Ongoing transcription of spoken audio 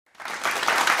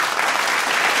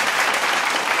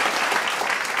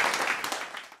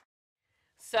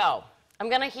So I'm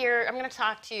going to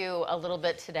talk to you a little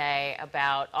bit today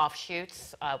about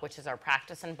Offshoots, which is our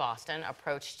practice in Boston,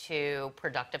 approach to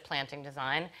productive planting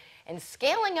design, and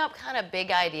scaling up kind of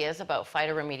big ideas about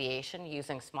phytoremediation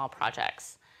using small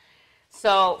projects.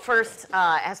 So first,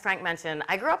 as Frank mentioned,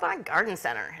 I grew up on a garden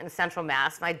center in Central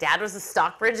Mass. My dad was a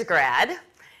Stockbridge grad,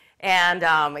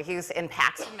 and he was in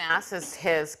Paxton, Mass.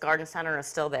 His garden center is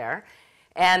still there.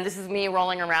 And this is me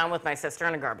rolling around with my sister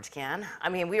in a garbage can. I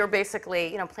mean, we were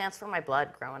basically, plants were my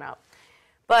blood growing up.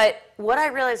 But what I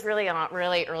realized really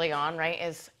early on, right,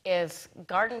 is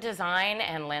garden design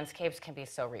and landscapes can be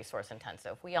so resource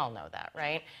intensive. We all know that,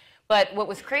 right? But what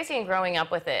was crazy in growing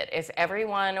up with it is every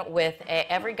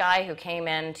guy who came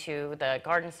into the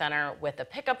garden center with a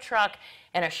pickup truck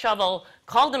and a shovel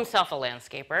called himself a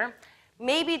landscaper.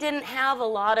 Maybe didn't have a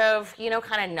lot of,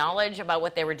 kind of knowledge about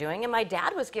what they were doing, and my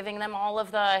dad was giving them all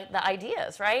of the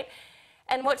ideas, right?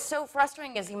 And what's so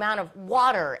frustrating is the amount of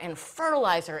water and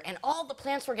fertilizer and all the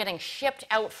plants were getting shipped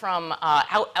out from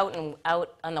out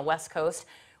on the West Coast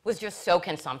was just so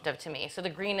consumptive to me. So the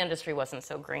green industry wasn't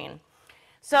so green.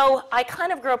 So I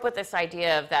kind of grew up with this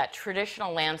idea of that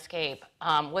traditional landscape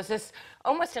was this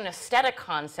almost an aesthetic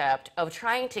concept of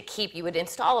trying to keep, you would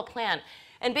install a plant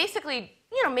and basically,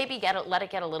 maybe let it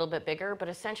get a little bit bigger, but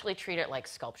essentially treat it like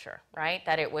sculpture, right?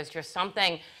 That it was just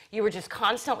something you were just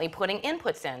constantly putting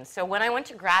inputs in. So when I went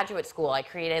to graduate school, I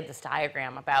created this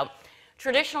diagram about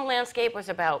traditional landscape was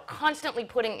about constantly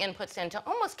putting inputs in to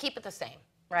almost keep it the same,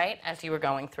 right, as you were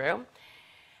going through.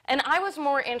 And I was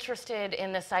more interested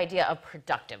in this idea of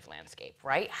productive landscape,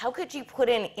 right? How could you put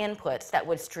in inputs that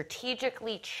would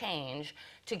strategically change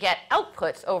to get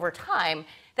outputs over time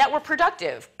that were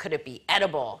productive? Could it be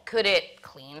edible? Could it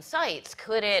clean sites?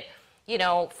 Could it,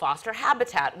 foster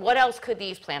habitat? What else could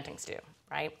these plantings do,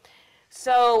 right?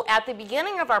 So at the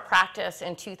beginning of our practice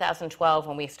in 2012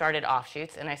 when we started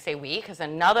Offshoots, and I say we because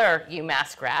another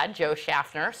UMass grad, Joe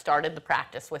Schaffner, started the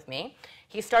practice with me.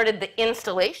 He started the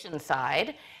installation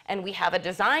side, and we have a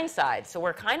design side. So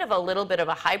we're kind of a little bit of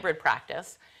a hybrid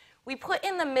practice. We put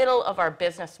in the middle of our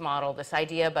business model this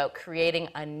idea about creating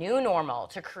a new normal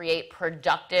to create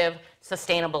productive,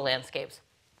 sustainable landscapes.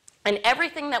 And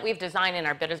everything that we've designed in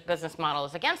our business model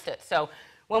is against it. So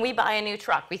when we buy a new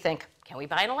truck, we think, can we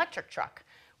buy an electric truck?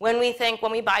 When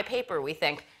we buy paper, we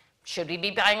think, should we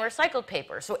be buying recycled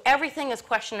paper? So everything is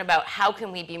questioned about how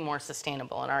can we be more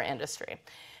sustainable in our industry.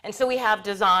 And so we have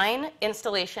design,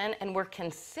 installation, and we're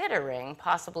considering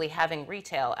possibly having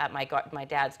retail at my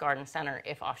dad's garden center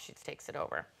if Offshoots takes it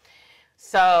over.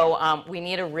 So we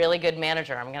need a really good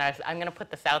manager. I'm gonna put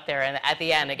this out there, and at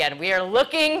the end, again, we are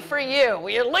looking for you.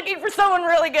 We are looking for someone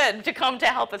really good to come to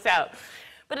help us out.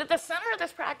 But at the center of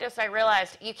this practice, I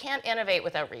realized you can't innovate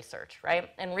without research, right?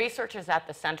 And research is at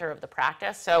the center of the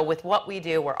practice. So with what we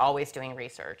do, we're always doing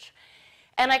research.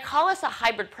 And I call this a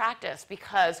hybrid practice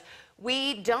because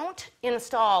we don't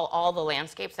install all the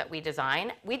landscapes that we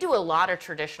design. We do a lot of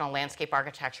traditional landscape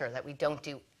architecture that we don't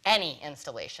do any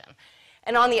installation.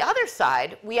 And on the other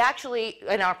side, we actually,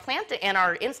 in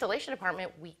our installation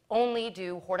department, we only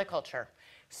do horticulture.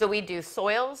 So we do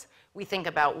soils, we think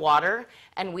about water,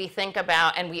 and we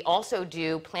also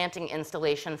do planting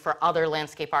installation for other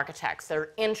landscape architects that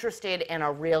are interested in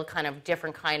a real kind of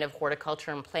different kind of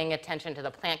horticulture and paying attention to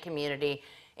the plant community,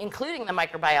 including the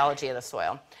microbiology of the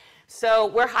soil. So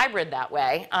we're hybrid that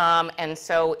way, and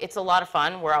so it's a lot of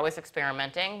fun. We're always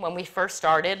experimenting. When we first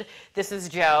started, this is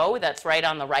Joe, that's right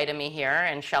on the right of me here,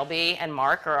 and Shelby and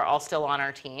Mark are all still on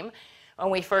our team. When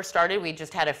we first started, we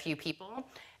just had a few people,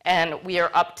 and we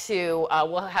are up to,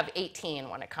 we'll have 18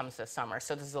 when it comes this summer,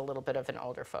 so this is a little bit of an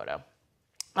older photo.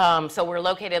 So we're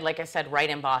located, like I said, right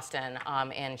in Boston,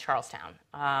 in Charlestown.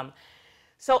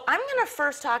 So I'm going to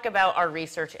first talk about our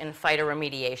research in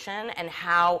phytoremediation and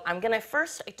how I'm going to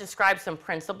first describe some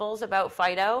principles about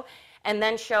phyto and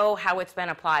then show how it's been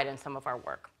applied in some of our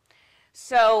work.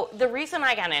 So the reason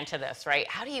I got into this, right,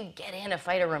 how do you get into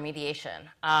phytoremediation?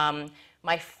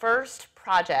 My first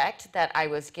project that I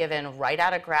was given right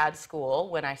out of grad school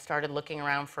when I started looking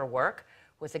around for work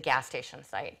was a gas station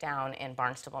site down in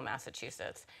Barnstable,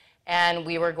 Massachusetts. And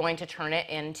we were going to turn it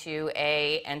into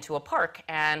a park.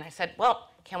 And I said, well,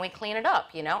 can we clean it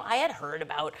up? I had heard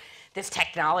about this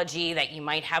technology that you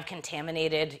might have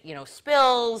contaminated,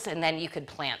 spills, and then you could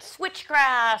plant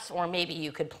switchgrass, or maybe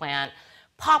you could plant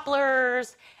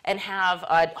poplars and have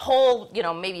a whole,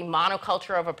 maybe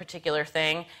monoculture of a particular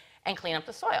thing and clean up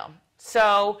the soil.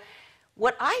 So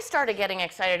what I started getting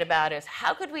excited about is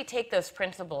how could we take those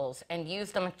principles and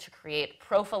use them to create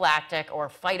prophylactic or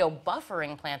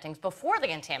phytobuffering plantings before the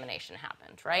contamination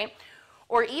happened, right?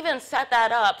 or even set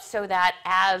that up so that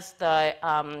as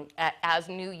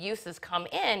new uses come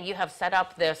in, you have set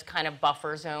up this kind of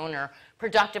buffer zone or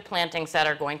productive plantings that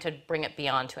are going to bring it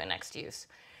beyond to a next use.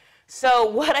 So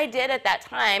what I did at that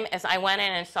time is I went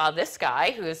in and saw this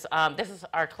guy, who's, this is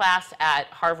our class at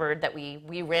Harvard that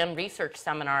we ran research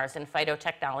seminars in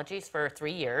phytotechnologies for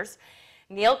 3 years.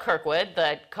 Neil Kirkwood,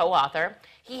 the co-author,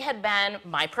 he had been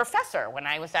my professor when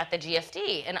I was at the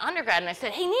GSD in undergrad, and I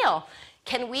said, hey, Neil,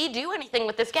 can we do anything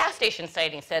with this gas station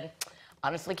site? And he said,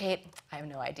 honestly, Kate, I have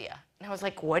no idea. And I was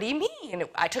like, what do you mean?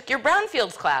 I took your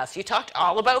brownfields class. You talked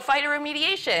all about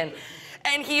phytoremediation.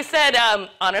 And he said,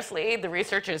 honestly, the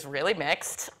research is really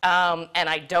mixed, and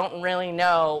I don't really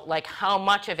know like how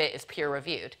much of it is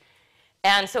peer-reviewed.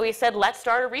 And so he said, let's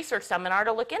start a research seminar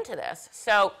to look into this.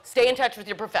 So stay in touch with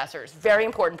your professors, very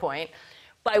important point.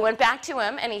 But I went back to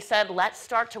him and he said, let's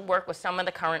start to work with some of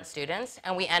the current students.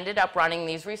 And we ended up running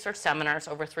these research seminars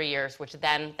over 3 years, which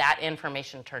then that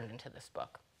information turned into this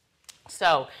book.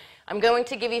 So I'm going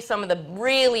to give you some of the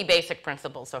really basic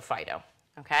principles of phyto,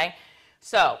 okay?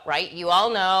 So, right, you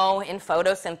all know in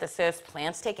photosynthesis,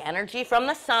 plants take energy from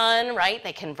the sun, right?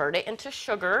 They convert it into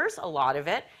sugars, a lot of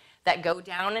it, that go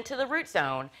down into the root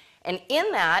zone. And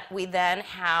in that, we then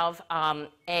have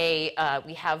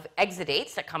we have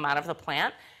exudates that come out of the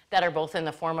plant that are both in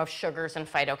the form of sugars and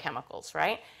phytochemicals,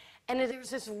 right? And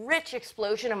there's this rich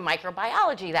explosion of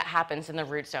microbiology that happens in the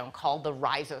root zone called the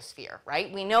rhizosphere,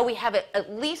 right? We know we have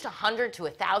at least 100 to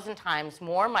 1,000 times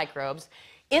more microbes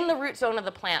in the root zone of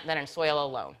the plant than in soil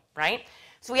alone, right?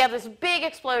 So we have this big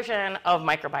explosion of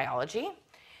microbiology.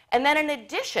 And then in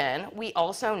addition, we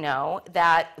also know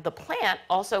that the plant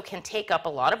also can take up a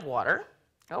lot of water.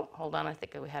 Oh, hold on, I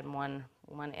think we had one,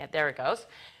 there it goes.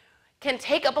 Can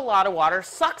take up a lot of water,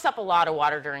 sucks up a lot of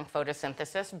water during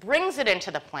photosynthesis, brings it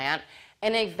into the plant,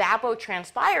 and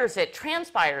evapotranspires it,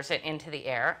 transpires it into the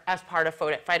air as part of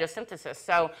photosynthesis.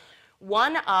 So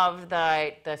one of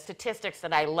the statistics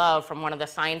that I love from one of the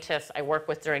scientists I work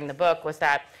with during the book was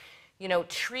that, you know,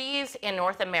 trees in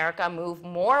North America move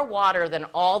more water than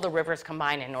all the rivers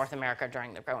combined in North America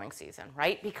during the growing season,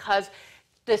 right? Because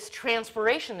this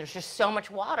transpiration, there's just so much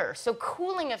water. So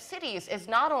cooling of cities is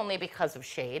not only because of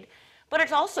shade, but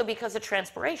it's also because of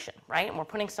transpiration, right? And we're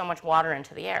putting so much water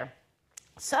into the air.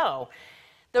 So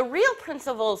the real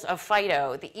principles of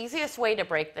phyto, the easiest way to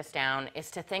break this down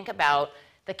is to think about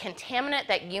the contaminant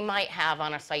that you might have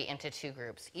on a site into two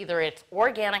groups. Either it's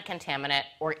organic contaminant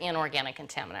or inorganic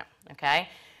contaminant, okay?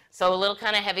 So a little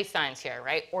kind of heavy science here,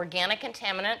 right? Organic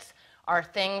contaminants are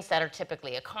things that are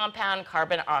typically a compound,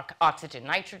 carbon, oxygen,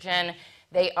 nitrogen.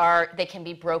 They can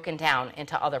be broken down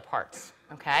into other parts,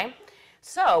 okay?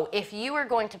 So if you were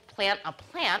going to plant a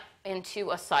plant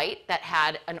into a site that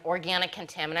had an organic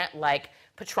contaminant like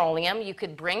petroleum, you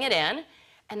could bring it in,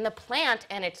 and the plant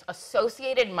and its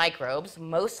associated microbes,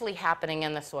 mostly happening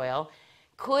in the soil,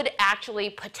 could actually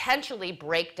potentially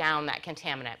break down that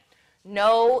contaminant.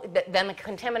 Then the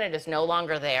contaminant is no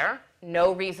longer there,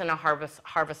 no reason to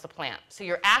harvest the plant. So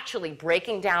you're actually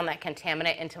breaking down that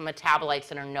contaminant into metabolites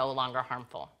that are no longer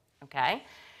harmful, okay?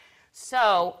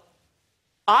 So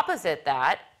opposite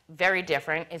that, very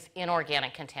different, is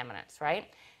inorganic contaminants, right?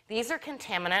 These are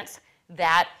contaminants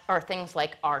that are things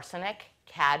like arsenic,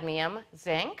 cadmium,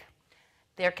 zinc.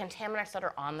 They're contaminants that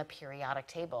are on the periodic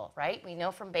table, right? We know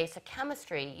from basic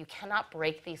chemistry, you cannot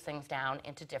break these things down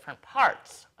into different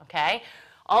parts, okay?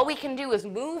 All we can do is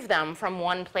move them from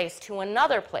one place to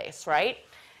another place, right?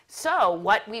 So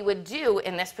what we would do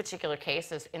in this particular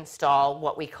case is install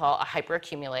what we call a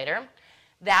hyperaccumulator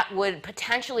that would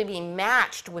potentially be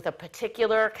matched with a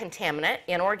particular contaminant,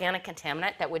 inorganic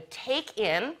contaminant, that would take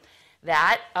in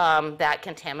that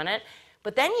contaminant.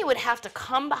 But then you would have to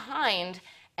come behind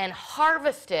and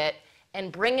harvest it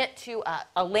and bring it to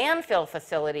a landfill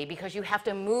facility because you have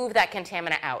to move that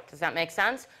contaminant out. Does that make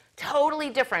sense? Totally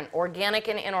different. Organic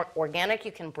and inorganic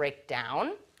you can break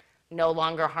down, no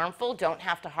longer harmful, don't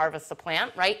have to harvest the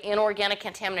plant, right? Inorganic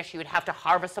contaminants, you would have to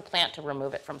harvest the plant to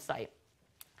remove it from site.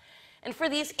 And for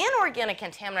these inorganic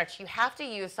contaminants, you have to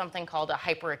use something called a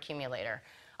hyperaccumulator.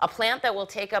 A plant that will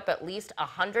take up at least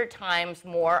 100 times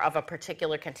more of a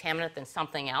particular contaminant than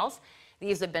something else.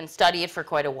 These have been studied for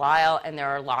quite a while, and there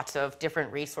are lots of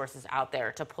different resources out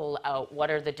there to pull out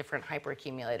what are the different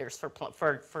hyperaccumulators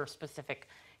for specific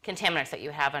contaminants that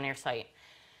you have on your site.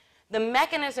 The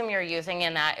mechanism you're using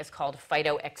in that is called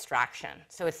phytoextraction.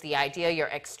 So it's the idea you're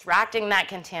extracting that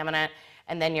contaminant,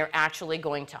 and then you're actually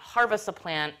going to harvest the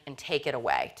plant and take it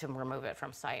away to remove it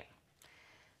from site.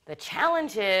 The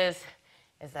challenge is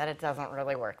that it doesn't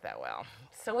really work that well.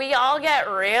 So we all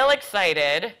get real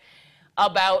excited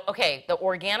about, okay, the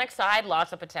organic side,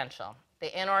 lots of potential.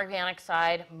 the inorganic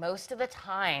side, most of the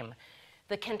time,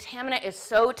 the contaminant is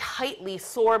so tightly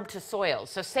sorbed to soil.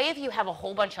 So say if you have a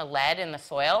whole bunch of lead in the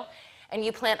soil and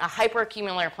you plant a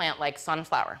hyperaccumulator plant like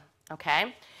sunflower,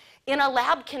 okay? In a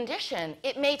lab condition,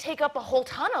 it may take up a whole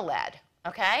ton of lead,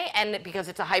 okay? And because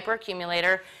it's a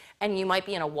hyperaccumulator and you might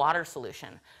be in a water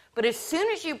solution. But as soon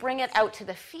as you bring it out to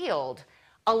the field,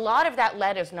 a lot of that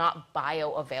lead is not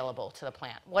bioavailable to the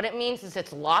plant. What it means is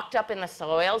it's locked up in the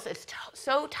soils, it's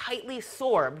so tightly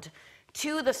sorbed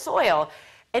to the soil,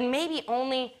 and maybe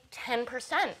only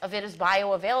 10% of it is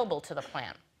bioavailable to the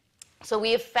plant. So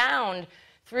we have found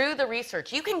through the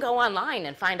research, you can go online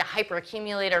and find a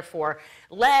hyperaccumulator for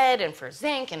lead and for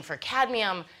zinc and for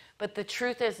cadmium, but the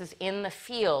truth is in the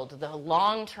field, the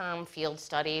long-term field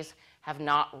studies have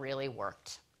not really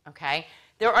worked, okay?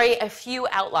 There are a few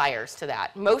outliers to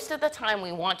that. Most of the time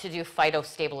we want to do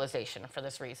phytostabilization for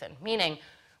this reason, meaning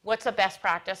what's a best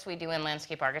practice we do in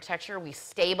landscape architecture? We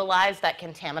stabilize that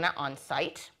contaminant on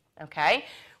site, okay?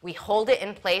 We hold it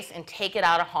in place and take it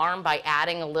out of harm by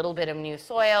adding a little bit of new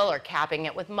soil or capping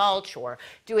it with mulch or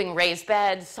doing raised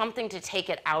beds, something to take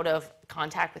it out of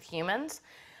contact with humans.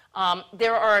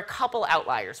 There are a couple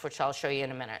outliers, which I'll show you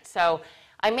in a minute. So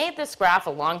I made this graph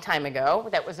a long time ago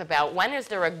that was about when is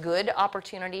there a good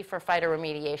opportunity for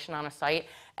phytoremediation on a site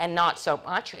and not so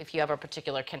much if you have a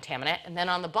particular contaminant. And then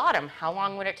on the bottom, how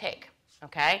long would it take,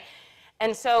 okay?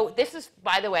 And so this is,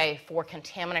 by the way, for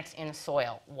contaminants in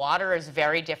soil. Water is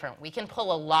very different. We can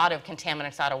pull a lot of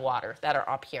contaminants out of water that are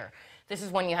up here. This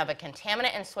is when you have a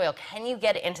contaminant in soil. Can you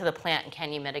get it into the plant and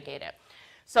can you mitigate it?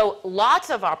 So lots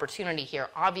of opportunity here.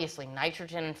 Obviously,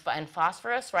 nitrogen and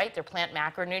phosphorus, right? They're plant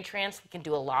macronutrients. We can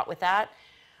do a lot with that.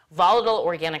 Volatile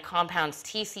organic compounds,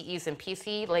 TCEs and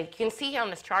PCE. Like you can see here on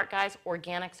this chart, guys,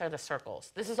 organics are the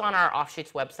circles. This is on our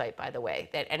Offshoots website, by the way,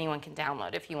 that anyone can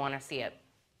download if you want to see it.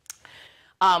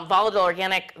 Volatile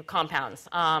organic compounds,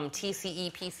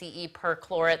 TCE, PCE,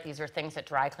 perchlorate, these are things that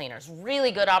dry cleaners.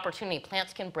 Really good opportunity.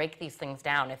 Plants can break these things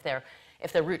down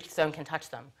if the root zone can touch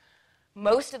them.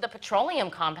 Most of the petroleum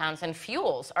compounds and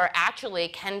fuels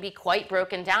can be quite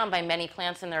broken down by many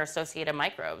plants and their associated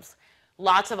microbes.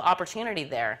 Lots of opportunity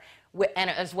there, and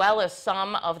as well as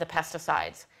some of the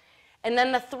pesticides. And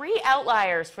then the three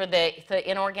outliers for the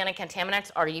inorganic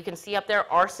contaminants are, you can see up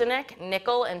there, arsenic,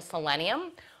 nickel, and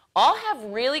selenium. All have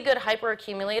really good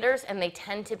hyperaccumulators, and they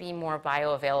tend to be more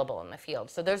bioavailable in the field.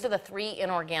 So those are the three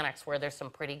inorganics where there's some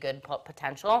pretty good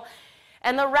potential.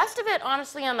 And the rest of it,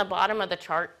 honestly, on the bottom of the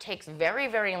chart takes very,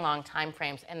 very long time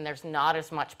frames, and there's not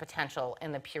as much potential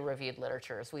in the peer-reviewed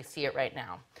literature as we see it right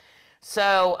now.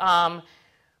 So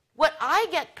what I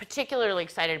get particularly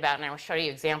excited about, and I will show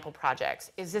you example projects,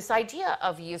 is this idea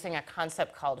of using a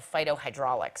concept called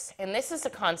phytohydraulics. And this is a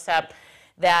concept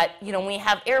that, you know, we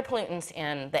have air pollutants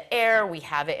in the air, we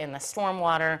have it in the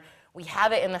stormwater, we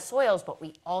have it in the soils, but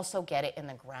we also get it in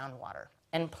the groundwater.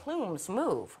 And plumes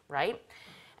move, right?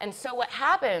 And so what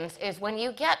happens is when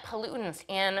you get pollutants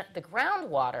in the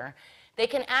groundwater, they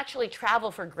can actually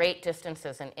travel for great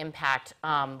distances and impact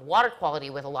water quality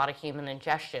with a lot of human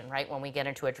ingestion, right, when we get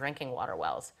into a drinking water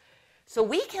wells. So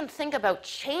we can think about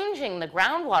changing the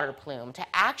groundwater plume to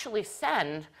actually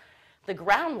send the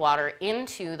groundwater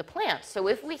into the plants. So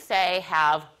if we, say,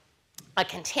 have a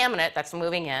contaminant that's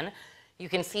moving in, you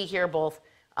can see here both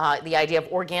the idea of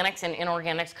organics and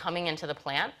inorganics coming into the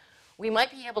plant. We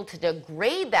might be able to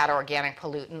degrade that organic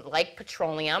pollutant like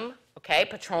petroleum. Okay,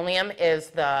 petroleum is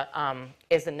the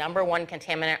 #1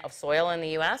 contaminant of soil in the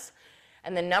US,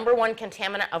 and the #1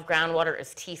 contaminant of groundwater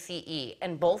is TCE,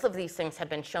 and both of these things have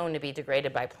been shown to be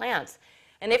degraded by plants.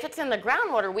 And if it's in the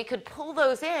groundwater, we could pull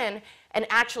those in and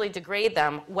actually degrade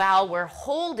them while we're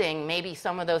holding maybe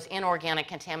some of those inorganic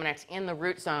contaminants in the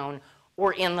root zone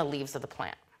or in the leaves of the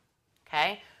plant.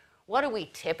 Okay? What do we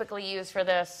typically use for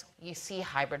this? You see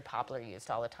hybrid poplar used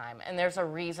all the time, and there's a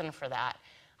reason for that.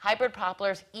 Hybrid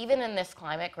poplars, even in this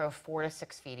climate, grow 4 to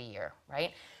 6 feet a year,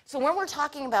 right? So when we're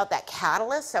talking about that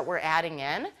catalyst that we're adding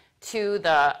in to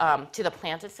the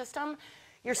planted system,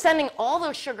 you're sending all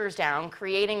those sugars down,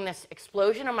 creating this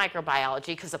explosion of microbiology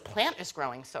because the plant is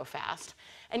growing so fast.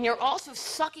 And you're also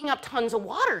sucking up tons of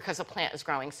water because the plant is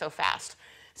growing so fast.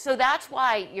 So that's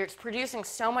why you're producing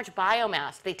so much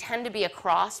biomass. They tend to be a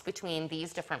cross between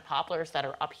these different poplars that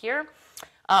are up here.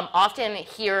 Often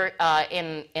here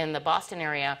in the Boston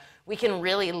area, we can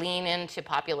really lean into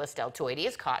Populus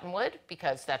deltoides, cottonwood,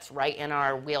 because that's right in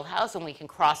our wheelhouse, and we can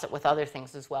cross it with other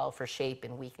things as well for shape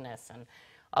and weakness and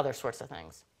other sorts of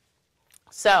things.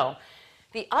 So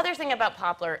the other thing about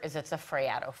poplar is it's a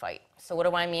phreatophyte. So what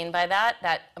do I mean by that?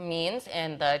 That means,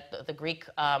 in the Greek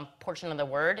portion of the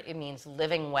word, it means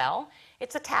living well.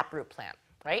 It's a taproot plant.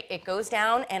 right? It goes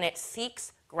down and it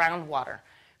seeks groundwater.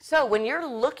 So when you're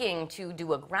looking to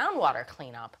do a groundwater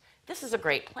cleanup, this is a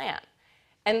great plant.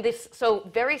 And this, so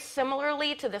very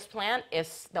similarly to this plant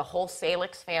is the whole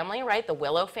Salix family, right? The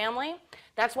willow family.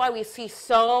 That's why we see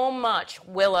so much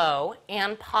willow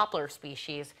and poplar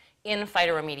species in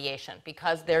phytoremediation,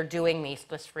 because they're doing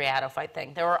this phreatophyte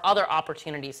thing. There are other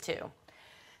opportunities too.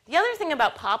 The other thing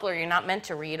about poplar, you're not meant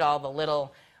to read all the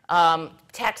little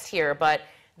text here, but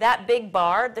that big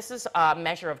bar, this is a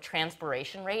measure of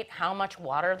transpiration rate, how much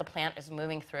water the plant is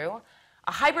moving through.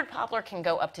 A hybrid poplar can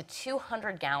go up to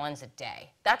 200 gallons a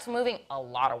day. That's moving a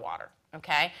lot of water,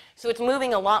 okay? So it's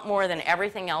moving a lot more than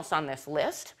everything else on this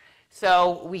list.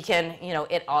 So we can, you know,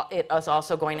 it is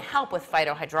also going to help with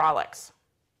phytohydraulics.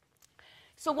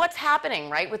 So what's happening,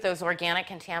 right, with those organic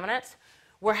contaminants?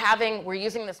 We're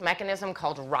using this mechanism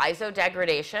called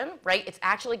rhizodegradation, right? It's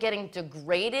actually getting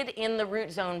degraded in the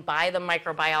root zone by the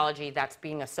microbiology that's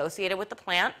being associated with the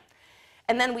plant.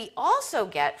 And then we also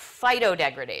get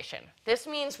phytodegradation. This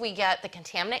means we get the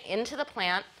contaminant into the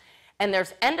plant, and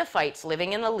there's endophytes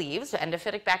living in the leaves,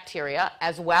 endophytic bacteria,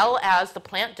 as well as the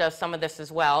plant does some of this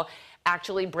as well,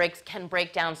 actually can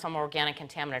break down some organic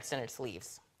contaminants in its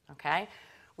leaves, okay?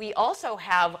 We also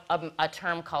have a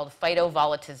term called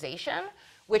phytovolatilization,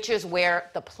 which is where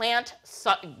the plant,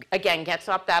 again, gets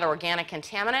up that organic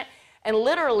contaminant and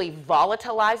literally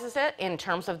volatilizes it in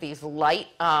terms of these light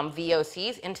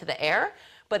VOCs into the air.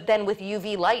 But then with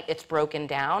UV light, it's broken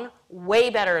down way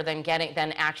better than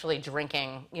actually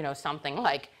drinking, you know, something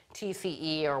like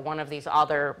TCE or one of these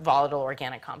other volatile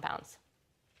organic compounds.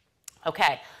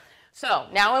 Okay, so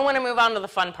now I want to move on to the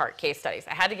fun part, case studies.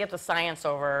 I had to get the science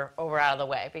over out of the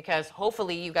way because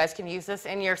hopefully you guys can use this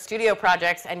in your studio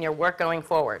projects and your work going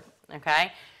forward,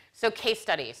 okay? So case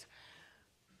studies.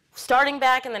 Starting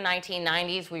back in the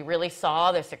 1990s, we really saw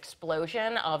this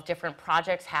explosion of different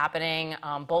projects happening,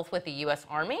 both with the U.S.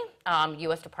 Army,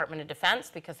 U.S. Department of Defense,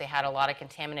 because they had a lot of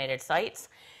contaminated sites.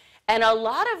 And a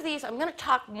lot of these, I'm going to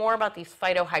talk more about these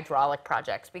phytohydraulic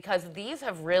projects, because these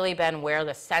have really been where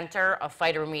the center of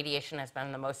phytoremediation has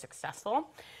been the most successful.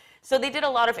 So they did a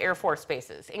lot of Air Force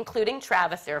bases, including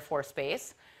Travis Air Force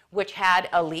Base, which had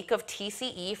a leak of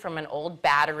TCE from an old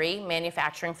battery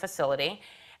manufacturing facility.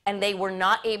 And they were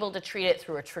not able to treat it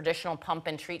through a traditional pump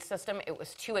and treat system. It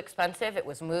was too expensive. It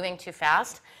was moving too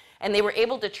fast. And they were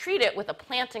able to treat it with a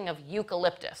planting of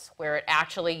eucalyptus, where it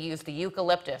actually used the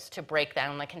eucalyptus to break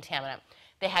down the contaminant.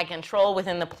 They had control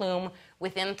within the plume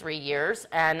within 3 years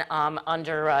and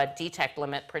under a detect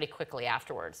limit pretty quickly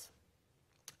afterwards.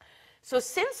 So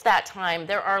since that time,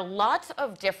 there are lots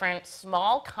of different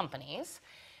small companies.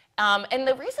 And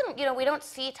the reason, you know, we don't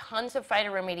see tons of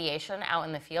phytoremediation out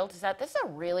in the field is that this is a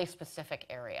really specific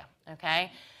area,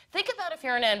 okay? Think about if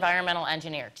you're an environmental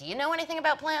engineer. Do you know anything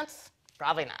about plants?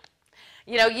 Probably not.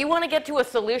 You know, you want to get to a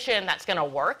solution that's going to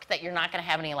work, that you're not going to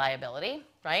have any liability,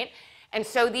 right? And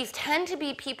so these tend to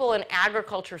be people in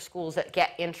agriculture schools that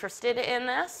get interested in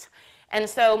this. And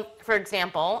so, for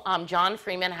example, John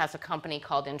Freeman has a company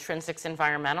called Intrinsics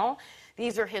Environmental.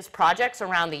 These are his projects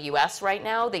around the US right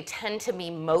now. They tend to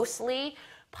be mostly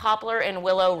poplar and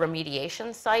willow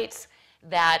remediation sites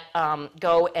that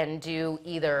go and do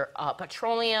either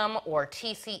petroleum or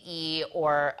TCE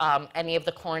or any of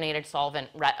the chlorinated solvent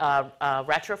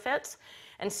retrofits.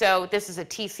 And so this is a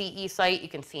TCE site you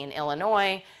can see in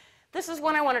Illinois. This is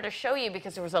one I wanted to show you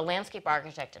because there was a landscape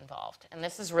architect involved, and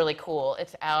this is really cool.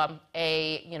 It's a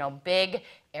big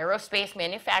aerospace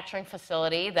manufacturing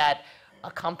facility that a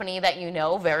company that you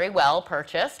know very well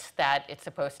purchased, that it's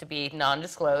supposed to be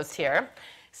non-disclosed here.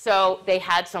 So they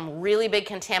had some really big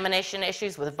contamination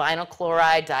issues with vinyl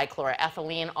chloride,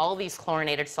 dichloroethylene, all these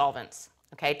chlorinated solvents,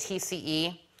 okay,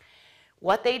 TCE.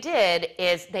 What they did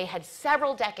is they had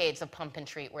several decades of pump and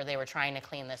treat where they were trying to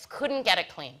clean this, couldn't get it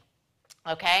clean,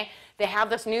 okay? They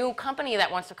have this new company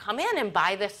that wants to come in and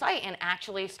buy this site and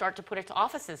actually start to put its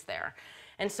offices there.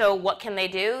 And so what can they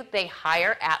do? They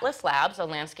hire Atlas Labs, a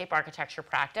landscape architecture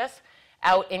practice,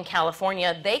 out in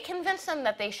California. They convince them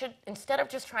that they should, instead of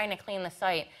just trying to clean the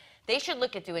site, they should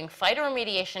look at doing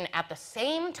phytoremediation at the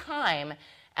same time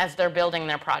as they're building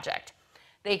their project.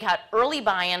 They got early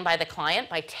buy-in by the client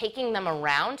by taking them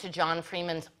around to John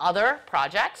Freeman's other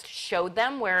projects, showed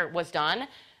them where it was done,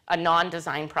 a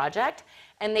non-design project,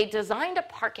 and they designed a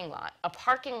parking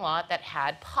lot that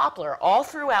had poplar all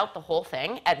throughout the whole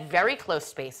thing at very close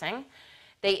spacing.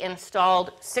 They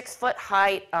installed 6-foot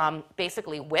high,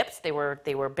 basically whips. They were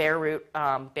bare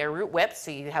root whips, so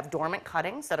you have dormant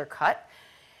cuttings that are cut.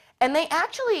 And they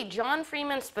actually, John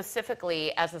Freeman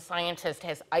specifically, as a scientist,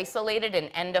 has isolated an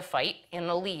endophyte in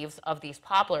the leaves of these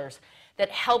poplars that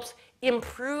helps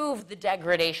improve the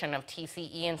degradation of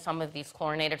TCE in some of these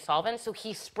chlorinated solvents. So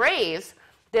he sprays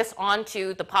this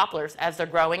onto the poplars as they're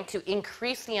growing to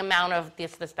increase the amount of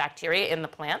this bacteria in the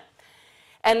plant.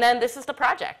 And then this is the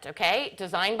project, okay?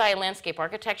 Designed by a landscape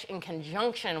architect in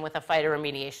conjunction with a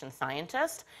phytoremediation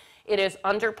scientist. It is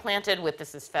underplanted with,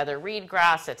 this is feather reed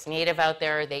grass, it's native out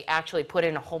there. They actually put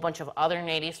in a whole bunch of other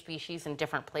native species in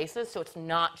different places, so it's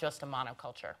not just a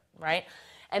monoculture, right?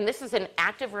 And this is an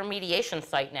active remediation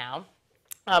site now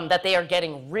that they are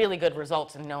getting really good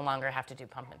results and no longer have to do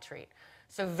pump and treat.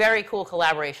 So very cool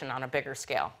collaboration on a bigger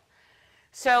scale.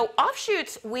 So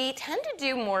offshoots, we tend to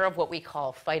do more of what we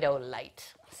call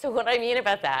phyto-light. So what I mean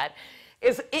about that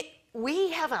is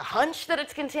we have a hunch that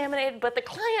it's contaminated, but the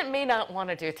client may not want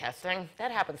to do testing.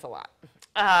 That happens a lot.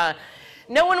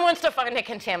 No one wants to find a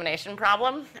contamination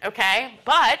problem, okay?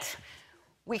 But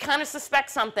we kind of suspect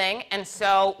something, and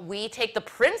so we take the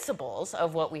principles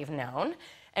of what we've known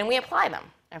and we apply them,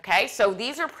 okay? So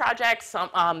these are projects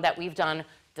that we've done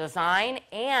design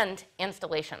and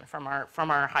installation from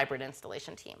our hybrid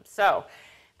installation team. So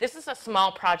this is a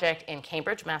small project in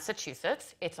Cambridge,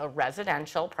 Massachusetts. It's a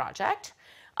residential project.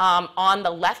 On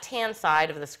the left-hand side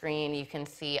of the screen, you can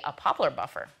see a poplar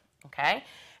buffer, okay?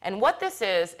 And what this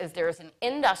is there's an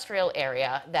industrial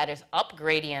area that is up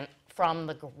gradient from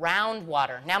the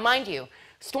groundwater. Now, mind you,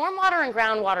 stormwater and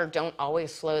groundwater don't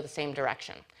always flow the same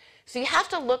direction. So you have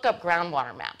to look up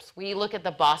groundwater maps. We look at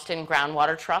the Boston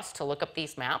Groundwater Trust to look up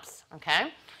these maps,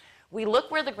 okay? We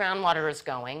look where the groundwater is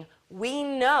going. We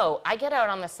know, I get out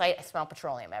on the site, I smell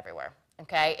petroleum everywhere,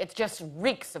 okay? It just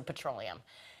reeks of petroleum.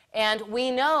 And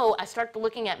we know, I start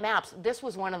looking at maps, this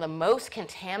was one of the most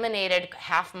contaminated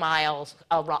half miles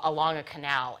along a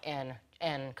canal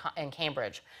in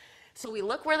Cambridge. So we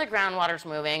look where the groundwater's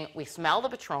moving, we smell the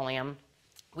petroleum,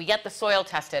 we get the soil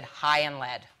tested high in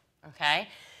lead, okay?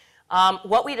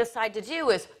 What we decide to do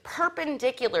is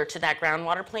perpendicular to that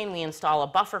groundwater plane, we install a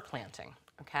buffer planting,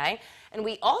 okay? And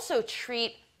we also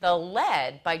treat the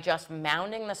lead by just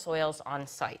mounding the soils on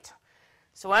site.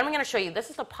 So what I'm going to show you, this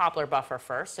is the poplar buffer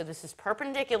first. So this is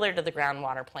perpendicular to the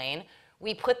groundwater plane.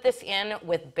 We put this in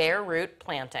with bare root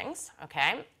plantings,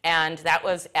 okay? And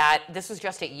this was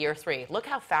just at year 3. Look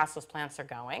how fast those plants are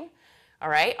going, all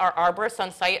right? Our arborists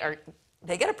on site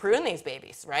they got to prune these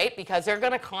babies, right? Because they're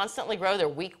going to constantly grow. They're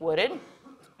weak wooded.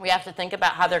 We have to think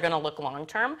about how they're going to look long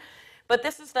term. But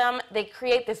this is them. They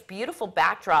create this beautiful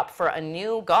backdrop for a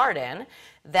new garden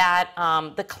that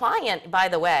the client, by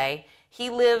the way, he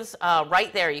lives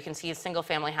right there. You can see his single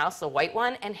family house, the white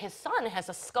one, and his son has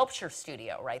a sculpture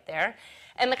studio right there.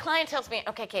 And the client tells me,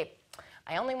 okay, Kate,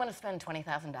 I only want to spend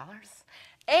 $20,000.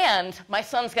 And my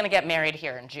son's going to get married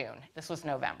here in June. This was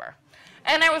November.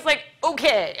 And I was like,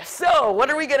 okay, so what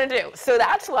are we going to do? So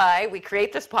that's why we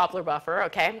create this poplar buffer,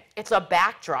 okay? It's a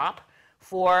backdrop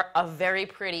for a very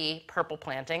pretty purple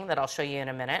planting that I'll show you in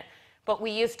a minute. But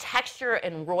we use texture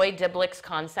in Roy Diblick's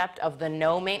concept of the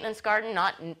no maintenance garden,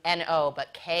 not N-O,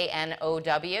 but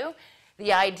K-N-O-W.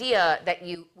 The idea that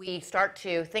we start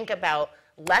to think about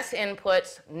less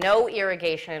inputs, no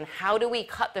irrigation. How do we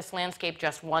cut this landscape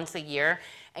just once a year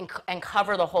and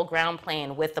cover the whole ground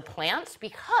plane with the plants?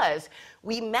 Because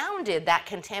we mounded that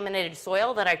contaminated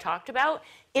soil that I talked about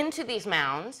into these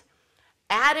mounds,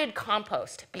 added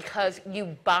compost, because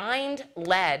you bind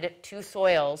lead to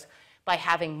soils by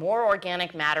having more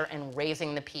organic matter and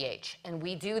raising the pH. And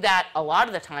we do that a lot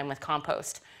of the time with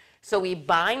compost. So we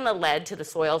bind the lead to the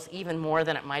soils even more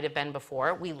than it might have been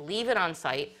before. We leave it on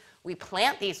site. We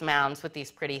plant these mounds with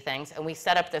these pretty things, and we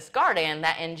set up this garden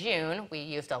that in June, we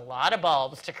used a lot of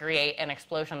bulbs to create an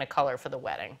explosion of color for the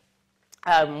wedding,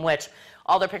 which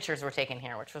all the pictures were taken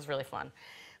here, which was really fun.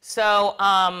 So,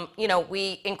 you know,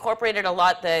 we incorporated a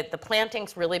lot. The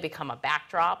plantings really become a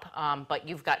backdrop, but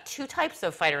you've got 2 types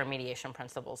of phytoremediation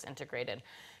principles integrated.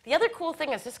 The other cool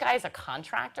thing is this guy is a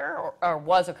contractor, or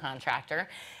was a contractor,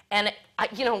 and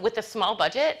you know, with a small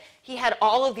budget, he had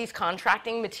all of these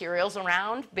contracting materials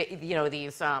around. You know,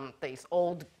 these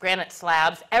old granite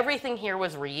slabs. Everything here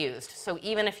was reused. So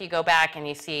even if you go back and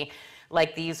you see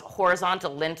like these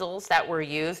horizontal lintels that were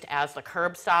used as the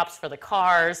curb stops for the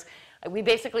cars, we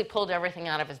basically pulled everything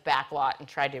out of his back lot and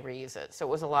tried to reuse it. So it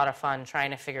was a lot of fun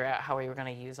trying to figure out how we were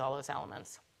going to use all those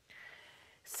elements.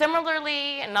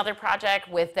 Similarly, another project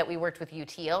that we worked with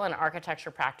UTL, an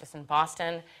architecture practice in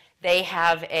Boston. They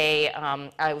have it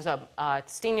was a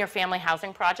senior family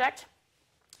housing project.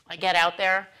 I get out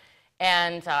there,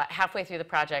 and halfway through the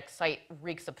project, site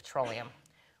reeks of petroleum.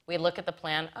 We look at the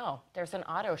plan. Oh, there's an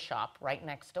auto shop right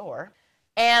next door.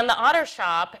 And the auto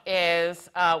shop is,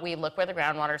 we look where the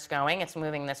groundwater's going. It's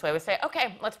moving this way. We say,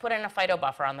 okay, let's put in a phyto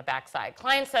buffer on the backside.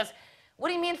 Client says, what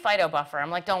do you mean phyto buffer?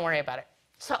 I'm like, don't worry about it.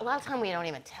 So a lot of time we don't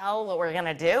even tell what we're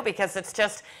gonna do because it's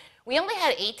just, we only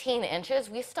had 18 inches.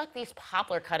 We stuck these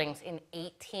poplar cuttings in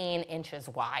 18 inches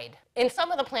wide. In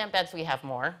some of the plant beds, we have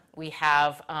more. We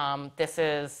have,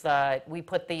 we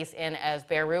put these in as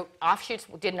bare root. Offshoots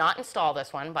did not install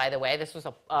this one, by the way. This was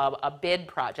a bid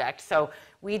project. So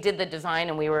we did the design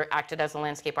and we acted as a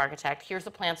landscape architect. Here's the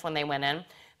plants when they went in.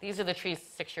 These are the trees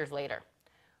 6 years later.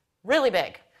 Really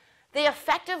big. They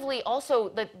effectively also,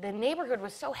 the neighborhood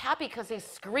was so happy because they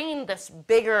screened this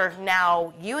bigger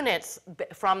now units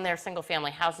from their single family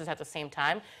houses at the same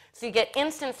time. So you get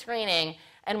instant screening,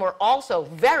 and we're also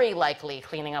very likely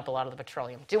cleaning up a lot of the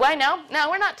petroleum. Do I know? No,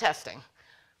 we're not testing.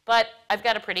 But I've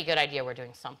got a pretty good idea we're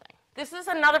doing something. This is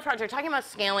another project. Talking about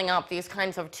scaling up, these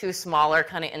kinds of two smaller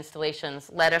kind of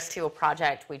installations led us to a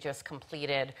project we just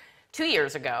completed 2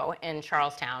 years ago in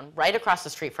Charlestown, right across the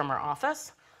street from our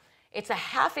office. It's a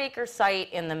half-acre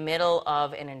site in the middle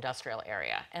of an industrial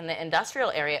area. And the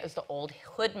industrial area is the old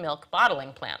Hood Milk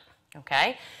bottling plant,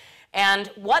 okay?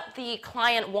 And what the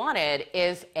client wanted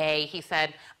is he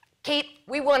said, Kate,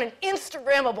 we want an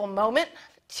Instagrammable moment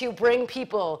to bring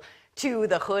people to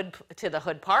the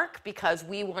Hood Park because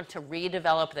we want to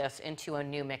redevelop this into a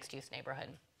new mixed-use neighborhood.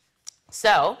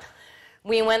 So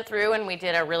we went through and we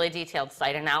did a really detailed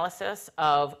site analysis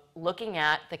of looking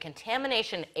at the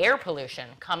contamination air pollution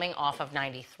coming off of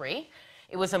 93.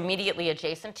 It was immediately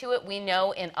adjacent to it. We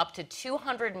know in up to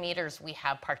 200 meters we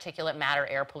have particulate matter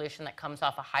air pollution that comes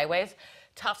off of highways.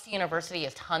 Tufts University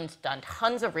has done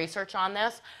tons of research on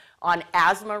this, on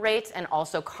asthma rates and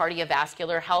also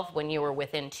cardiovascular health when you were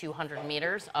within 200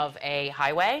 meters of a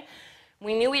highway.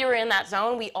 We knew we were in that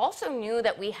zone. We also knew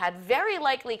that we had very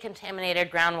likely contaminated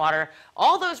groundwater.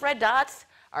 All those red dots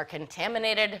are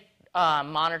contaminated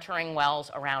monitoring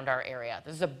wells around our area.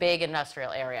 This is a big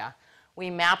industrial area. We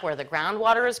map where the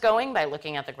groundwater is going by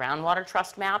looking at the groundwater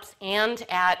trust maps and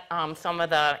at some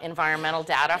of the environmental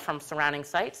data from surrounding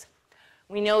sites.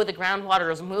 We know the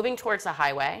groundwater is moving towards the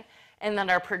highway and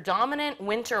that our predominant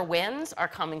winter winds are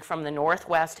coming from the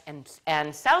northwest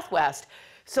and southwest.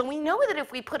 So we know that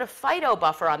if we put a phyto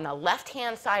buffer on the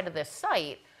left-hand side of this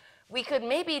site, we could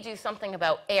maybe do something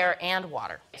about air and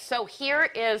water. So here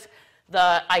is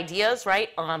the ideas, right?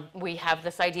 We have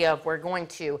this idea of we're going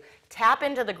to tap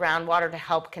into the groundwater to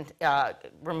help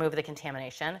remove the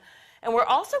contamination. And we're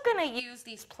also going to use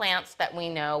these plants that we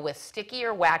know with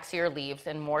stickier, waxier leaves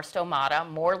and more stomata,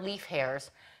 more leaf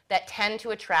hairs, that tend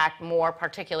to attract more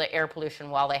particulate air pollution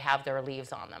while they have their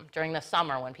leaves on them during the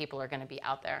summer when people are going to be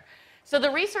out there. So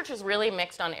the research is really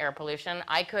mixed on air pollution.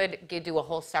 I could do a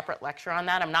whole separate lecture on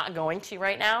that. I'm not going to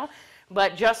right now.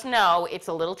 But just know it's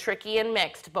a little tricky and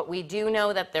mixed. But we do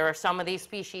know that there are some of these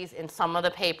species in some of the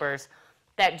papers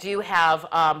that do have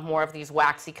more of these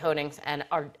waxy coatings and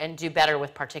do better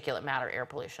with particulate matter air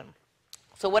pollution.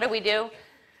 So what do?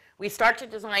 We start to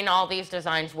design all these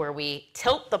designs where we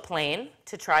tilt the plane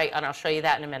to try, and I'll show you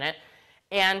that in a minute,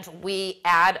 and we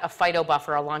add a phyto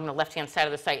buffer along the left-hand side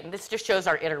of the site. And this just shows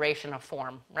our iteration of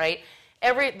form, right?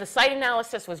 The site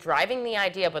analysis was driving the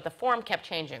idea, but the form kept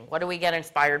changing. What do we get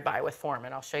inspired by with form?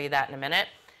 And I'll show you that in a minute.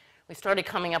 We started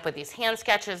coming up with these hand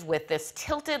sketches with this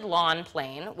tilted lawn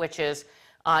plane, which is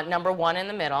number one in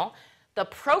the middle. The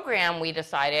program we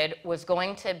decided was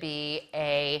going to be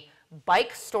a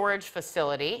bike storage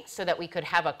facility so that we could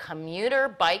have a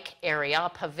commuter bike area, a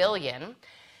pavilion,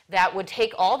 that would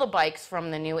take all the bikes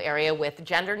from the new area with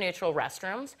gender-neutral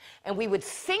restrooms, and we would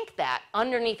sink that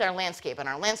underneath our landscape, and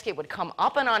our landscape would come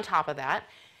up and on top of that.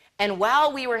 And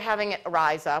while we were having it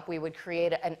rise up, we would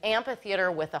create an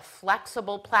amphitheater with a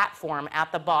flexible platform at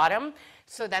the bottom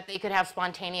so that they could have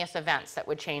spontaneous events that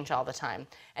would change all the time.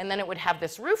 And then it would have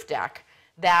this roof deck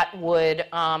that would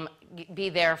be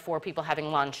there for people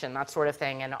having lunch and that sort of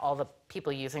thing, and all the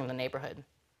people using the neighborhood.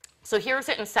 So here's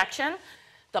it in section.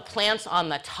 The plants on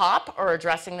the top are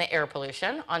addressing the air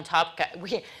pollution. On top,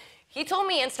 he told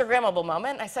me Instagrammable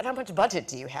moment. I said, how much budget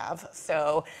do you have?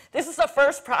 So this is the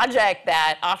first project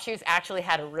that Offshoots actually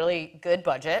had a really good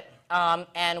budget.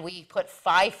 And we put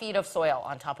 5 feet of soil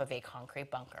on top of a concrete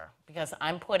bunker because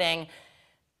I'm putting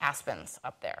aspens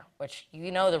up there, which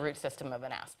you know the root system of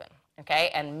an aspen, okay?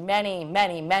 And many,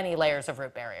 many, many layers of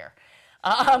root barrier.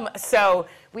 So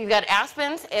we've got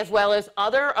aspens as well as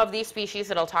other of these species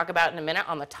that I'll talk about in a minute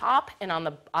on the top, and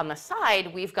on the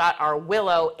side we've got our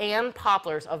willow and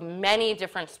poplars of many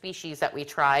different species that we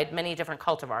tried, many different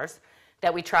cultivars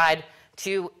that we tried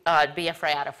to be a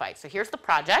phreatophyte. So here's the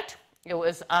project. It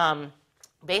was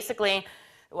basically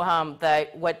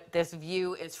what this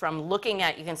view is from looking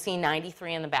at. You can see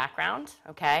 93 in the background,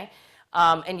 okay?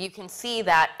 And you can see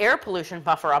that air pollution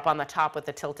buffer up on the top with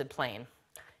the tilted plane.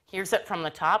 Here's it from the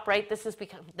top, right?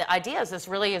 The idea is this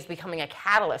really is becoming a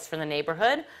catalyst for the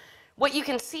neighborhood. What you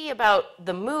can see about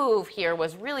the move here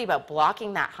was really about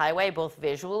blocking that highway both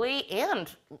visually and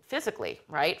physically,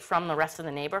 right, from the rest of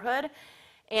the neighborhood.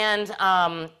 And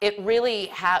it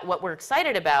really, what we're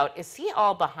excited about is see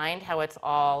all behind how it's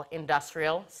all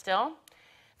industrial still?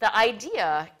 The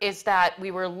idea is that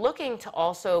we were looking to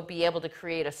also be able to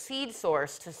create a seed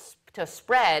source to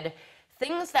spread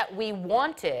things that we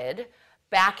wanted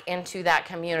back into that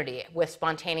community with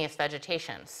spontaneous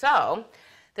vegetation. So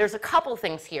there's a couple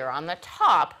things here. On the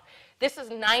top, this is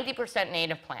 90%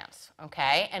 native plants,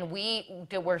 okay? And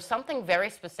there was something very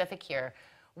specific here.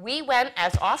 We went,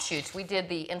 as Offshoots, we did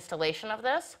the installation of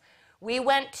this. We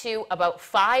went to about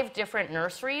 5 different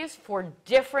nurseries for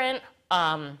different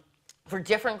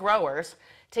growers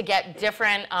to get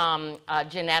different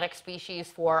genetic species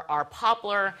for our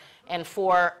poplar and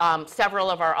for several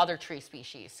of our other tree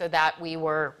species, so that we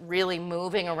were really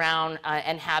moving around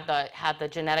and had the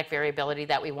genetic variability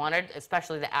that we wanted,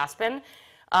 especially the aspen.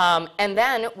 And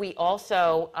then we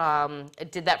also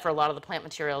did that for a lot of the plant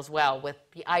material as well, with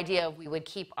the idea of we would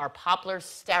keep our poplars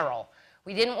sterile.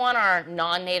 We didn't want our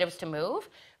non-natives to move,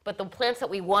 but the plants that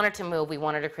we wanted to move, we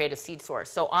wanted to create a seed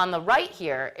source. So on the right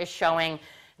here is showing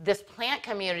this plant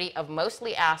community of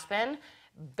mostly aspen,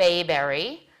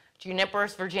 bayberry,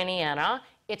 Juniperus virginiana.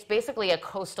 It's basically a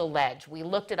coastal ledge. We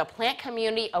looked at a plant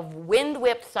community of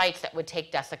wind-whipped sites that would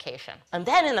take desiccation. And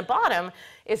then in the bottom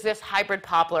is this hybrid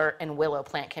poplar and willow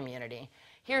plant community.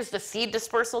 Here's the seed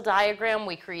dispersal diagram.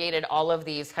 We created all of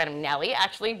these, Nellie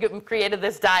actually created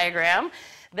this diagram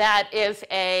that is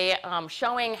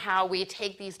showing how we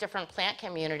take these different plant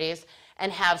communities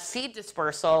and have seed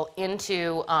dispersal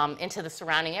into the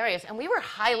surrounding areas. And we were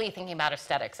highly thinking about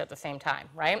aesthetics at the same time,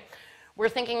 right? We're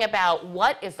thinking about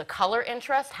what is the color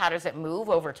interest, how does it move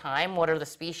over time, what are the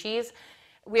species.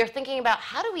 We're thinking about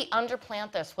how do we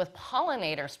underplant this with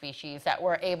pollinator species that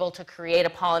we're able to create a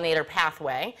pollinator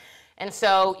pathway. And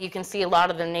so you can see a lot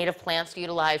of the native plants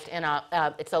utilized in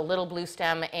it's a little blue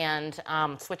stem and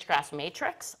switchgrass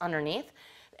matrix underneath.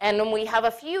 And then we have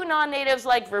a few non-natives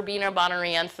like Verbena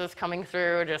bonariensis coming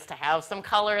through just to have some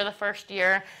color the first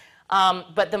year.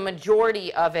 But the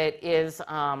majority of it is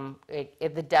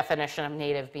the definition of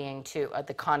native being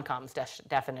the Concom's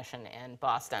definition in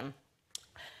Boston.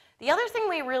 The other thing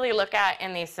we really look at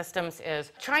in these systems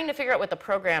is trying to figure out what the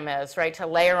program is, right, to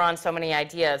layer on so many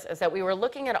ideas, is that we were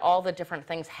looking at all the different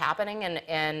things happening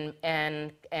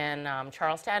in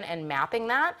Charlestown and mapping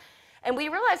that. And we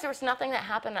realized there was nothing that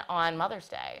happened on Mother's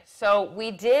Day. So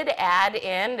we did add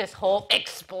in this whole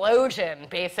explosion,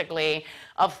 basically,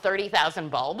 of 30,000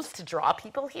 bulbs to draw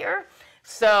people here.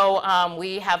 So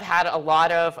we have had a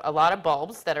lot of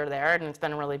bulbs that are there, and it's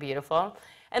been really beautiful.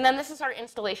 And then this is our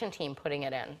installation team putting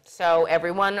it in. So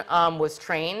everyone was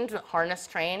trained, harness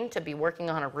trained, to be working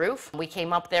on a roof. We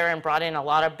came up there and brought in a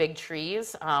lot of big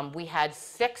trees. We had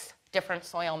 6 different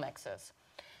soil mixes.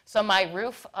 So my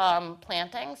roof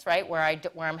plantings, right, where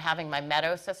I'm having my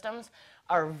meadow systems,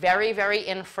 are very, very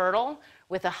infertile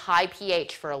with a high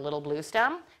pH for a little blue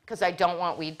stem, because I don't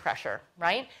want weed pressure,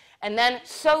 right? And then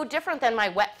so different than my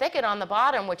wet thicket on the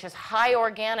bottom, which is high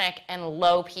organic and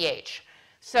low pH.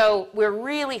 So we're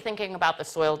really thinking about the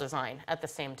soil design at the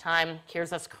same time.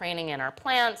 Here's us craning in our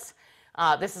plants.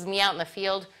 This is me out in the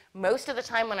field. Most of the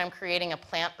time when I'm creating a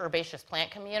herbaceous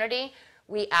plant community,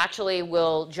 we actually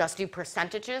will just do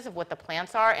percentages of what the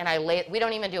plants are, and we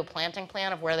don't even do a planting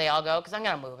plan of where they all go, because I'm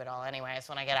going to move it all anyways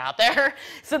when I get out there.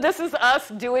 So this is us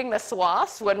doing the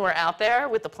swaths when we're out there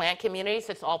with the plant communities.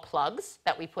 It's all plugs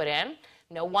that we put in.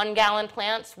 No 1-gallon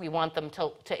plants. We want them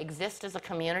to exist as a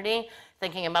community,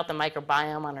 thinking about the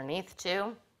microbiome underneath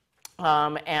too.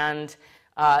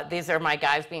 These are my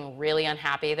guys being really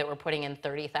unhappy that we're putting in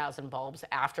 30,000 bulbs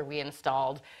after we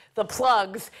installed the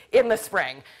plugs in the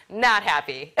spring. Not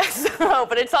happy,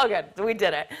 but it's all good. We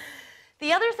did it.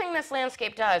 The other thing this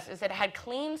landscape does is it had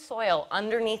clean soil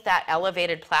underneath that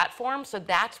elevated platform, so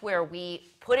that's where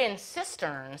we put in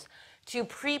cisterns to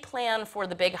pre-plan for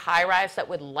the big high-rise that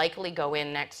would likely go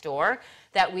in next door,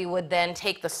 that we would then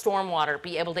take the stormwater,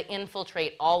 be able to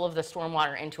infiltrate all of the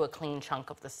stormwater into a clean chunk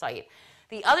of the site.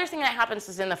 The other thing that happens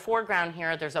is in the foreground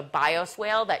here, there's a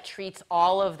bioswale that treats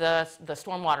all of the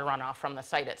stormwater runoff from the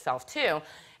site itself too.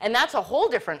 And that's a whole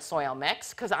different soil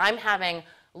mix, because I'm having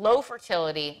low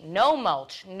fertility, no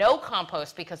mulch, no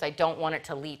compost, because I don't want it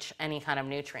to leach any kind of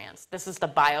nutrients. This is the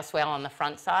bioswale on the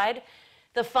front side.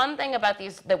 The fun thing about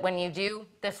these, that when you do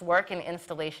this work in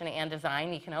installation and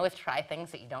design, you can always try things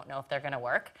that you don't know if they're going to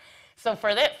work. So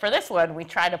for this one, we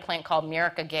tried a plant called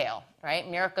Miraca Gale, right?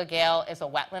 Miraca Gale is a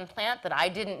wetland plant that I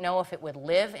didn't know if it would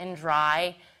live in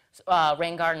dry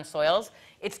rain garden soils.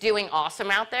 It's doing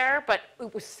awesome out there, but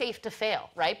it was safe to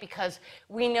fail, right? Because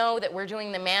we know that we're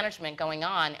doing the management going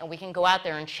on, and we can go out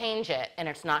there and change it, and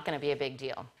it's not going to be a big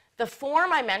deal. The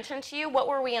form I mentioned to you, what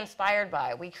were we inspired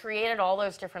by? We created all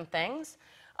those different things.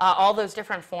 All those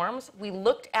different forms. We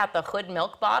looked at the Hood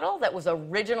milk bottle that was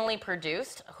originally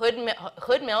produced.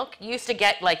 Hood milk, you used to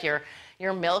get like your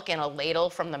milk in a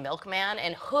ladle from the milkman,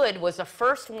 and Hood was the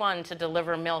first one to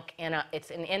deliver milk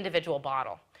it's an individual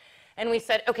bottle. And we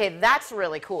said, okay, that's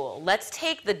really cool. Let's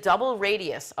take the double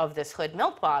radius of this Hood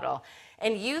milk bottle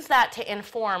and use that to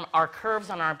inform our curves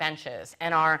on our benches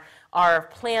and our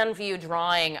plan view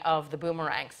drawing of the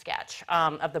boomerang sketch,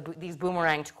 these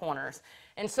boomeranged corners.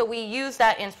 And so we use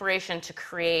that inspiration to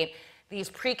create these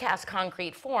precast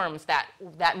concrete forms that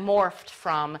morphed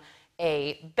from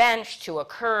a bench to a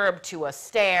curb to a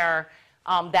stair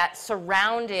that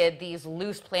surrounded these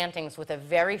loose plantings with a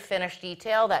very finished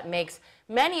detail that makes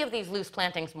many of these loose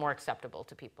plantings more acceptable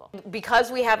to people.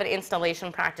 Because we have an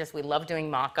installation practice, we love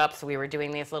doing mock-ups. We were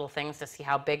doing these little things to see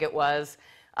how big it was.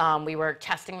 We were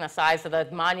testing the size of the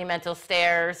monumental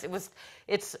stairs.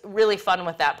 It's really fun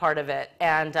with that part of it,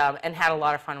 and had a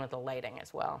lot of fun with the lighting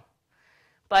as well.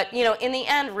 But in the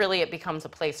end, really, it becomes a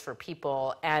place for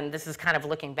people, and this is kind of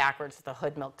looking backwards at the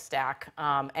Hood milk stack,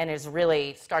 and is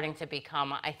really starting to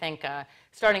become, I think,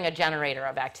 starting a generator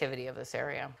of activity of this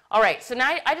area. All right, so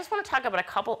now I just want to talk about a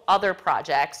couple other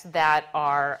projects that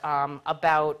are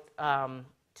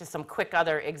just some quick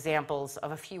other examples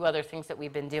of a few other things that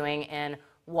we've been doing in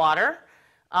water,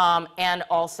 and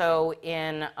also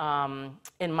in myco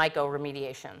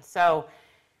remediation. So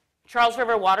Charles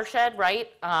River watershed, right?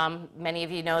 Many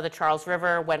of you know the Charles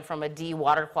River went from a D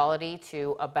water quality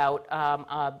to about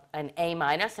an A-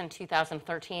 in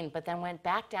 2013, but then went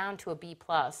back down to a B+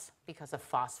 because of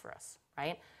phosphorus,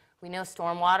 right? We know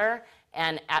stormwater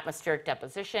and atmospheric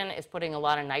deposition is putting a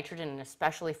lot of nitrogen and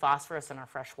especially phosphorus in our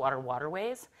freshwater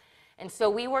waterways. And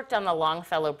so we worked on the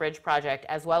Longfellow Bridge project,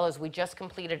 as well as we just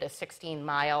completed a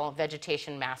 16-mile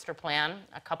vegetation master plan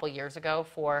a couple years ago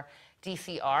for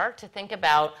DCR to think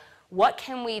about what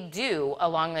can we do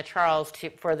along the Charles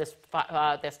for this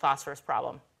phosphorus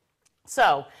problem.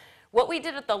 So what we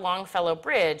did at the Longfellow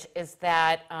Bridge is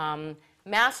that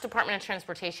Mass Department of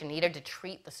Transportation needed to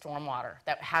treat the stormwater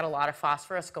that had a lot of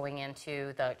phosphorus going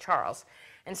into the Charles.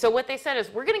 And so what they said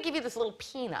is, we're going to give you this little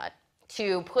peanut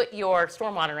to put your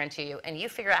stormwater into, and you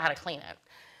figure out how to clean it.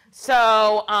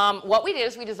 So what we did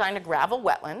is we designed a gravel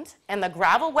wetland, and the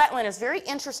gravel wetland is very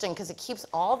interesting because it keeps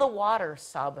all the water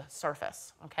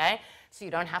subsurface, okay? So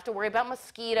you don't have to worry about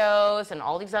mosquitoes and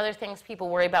all these other things people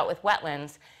worry about with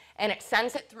wetlands, and it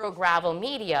sends it through a gravel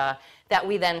media that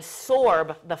we then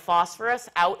sorb the phosphorus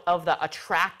out of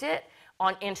attract it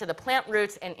into the plant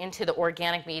roots and into the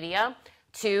organic media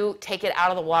to take it out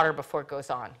of the water before it goes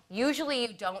on. Usually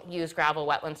you don't use gravel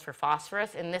wetlands for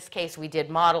phosphorus. In this case, we did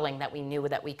modeling that we knew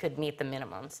that we could meet the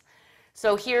minimums.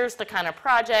 So here's the kind of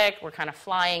project. We're kind of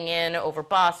flying in over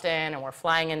Boston, and we're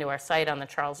flying into our site on the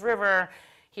Charles River.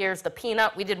 Here's the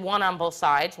peanut. We did one on both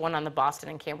sides, one on the Boston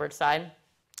and Cambridge side.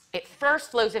 It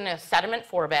first flows into a sediment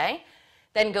forebay,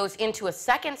 then goes into a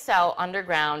second cell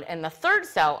underground and the third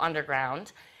cell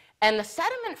underground. And the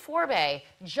sediment forebay,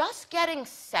 just getting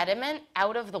sediment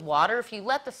out of the water, if you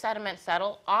let the sediment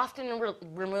settle, often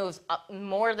removes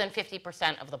more than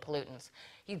 50% of the pollutants.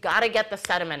 You've got to get the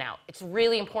sediment out. It's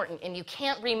really important, and you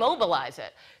can't remobilize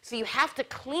it. So you have to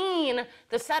clean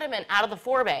the sediment out of the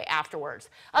forebay afterwards.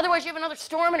 Otherwise, you have another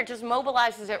storm, and it just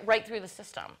mobilizes it right through the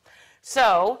system.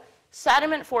 So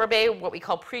sediment forebay, what we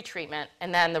call pretreatment,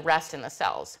 and then the rest in the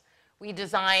cells. We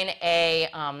design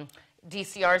a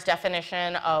DCR's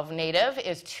definition of native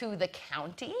is to the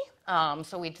county.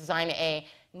 So we design a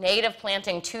native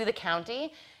planting to the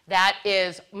county. That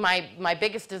is my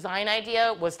biggest design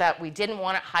idea, was that we didn't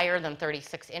want it higher than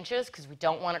 36 inches because we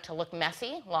don't want it to look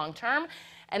messy long term.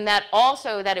 And that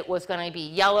also that it was going to be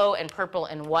yellow and purple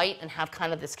and white and have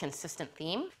kind of this consistent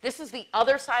theme. This is the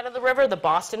other side of the river, the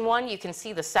Boston one. You can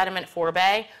see the sediment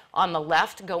forebay on the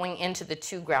left going into the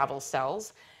two gravel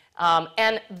cells.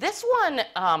 And this one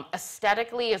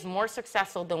aesthetically is more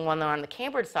successful than one on the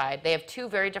Cambridge side. They have two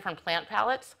very different plant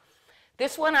palettes.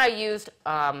 This one I used,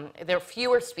 there are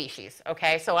fewer species,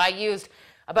 okay? So I used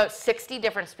about 60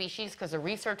 different species because the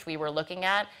research we were looking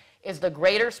at is the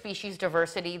greater species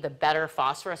diversity, the better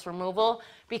phosphorus removal,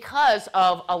 because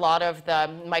of a lot of the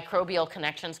microbial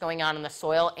connections going on in the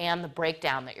soil and the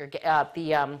breakdown that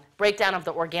breakdown of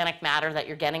the organic matter that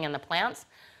you're getting in the plants.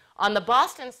 On the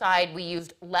Boston side, we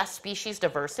used less species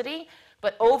diversity,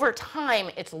 but over time,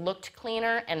 it's looked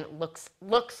cleaner and looks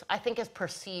I think, has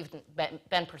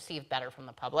been perceived better from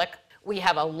the public. We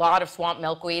have a lot of swamp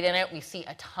milkweed in it. We see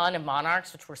a ton of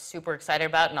monarchs, which we're super excited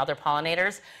about, and other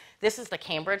pollinators. This is the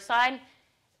Cambridge side.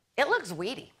 It looks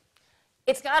weedy.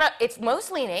 It's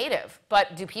mostly native,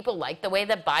 but do people like the way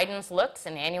that Biden's looks,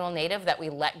 an annual native that we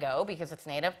let go because it's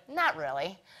native? Not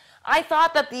really. I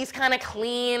thought that these kind of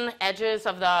clean edges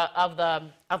of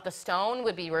the stone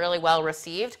would be really well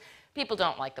received. People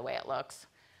don't like the way it looks.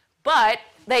 But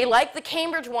they like the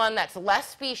Cambridge one that's less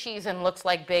species and looks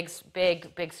like big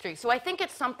streaks. So I think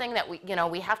it's something that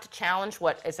we have to challenge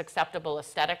what is acceptable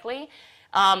aesthetically.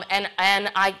 And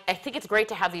I think it's great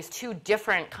to have these two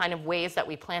different kind of ways that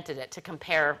we planted it to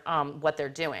compare what they're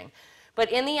doing. But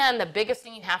in the end, the biggest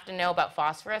thing you have to know about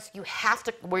phosphorus,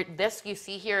 this you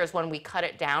see here is when we cut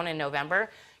it down in November.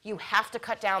 You have to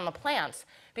cut down the plants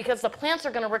because the plants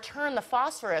are going to return the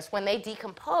phosphorus when they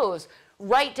decompose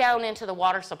right down into the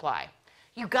water supply.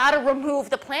 You got to remove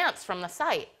the plants from the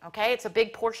site, okay? It's a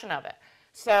big portion of it.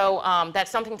 So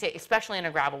that's something to, especially in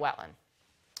a gravel wetland.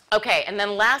 Okay, and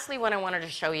then lastly, what I wanted to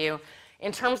show you,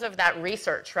 in terms of that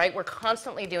research, right? We're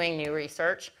constantly doing new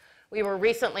research. We were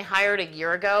recently hired a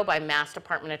year ago by Mass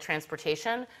Department of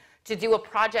Transportation to do a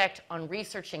project on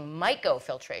researching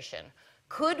mycofiltration.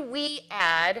 Could we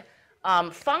add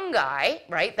fungi,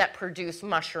 right, that produce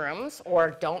mushrooms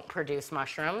or don't produce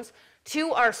mushrooms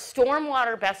to our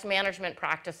stormwater best management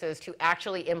practices to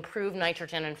actually improve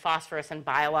nitrogen and phosphorus and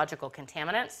biological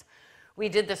contaminants? We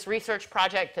did this research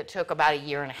project that took about a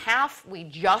year and a half. We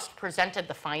just presented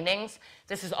the findings.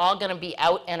 This is all going to be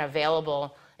out and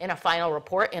available in a final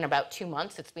report in about 2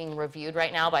 months. It's being reviewed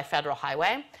right now by Federal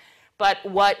Highway. But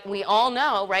what we all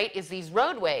know, right, is these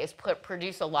roadways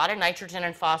produce a lot of nitrogen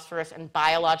and phosphorus and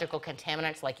biological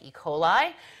contaminants like E.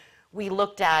 coli. We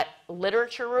looked at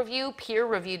literature review,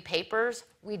 peer-reviewed papers.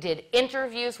 We did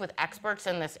interviews with experts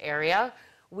in this area.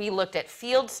 We looked at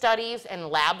field studies and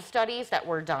lab studies that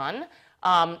were done,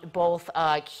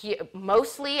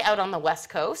 mostly out on the West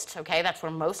Coast. Okay, that's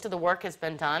where most of the work has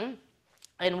been done.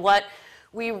 And what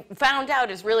we found out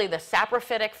is really the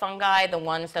saprophytic fungi, the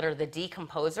ones that are the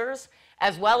decomposers,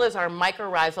 as well as our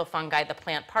mycorrhizal fungi, the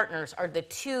plant partners, are the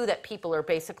two that people are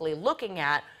basically looking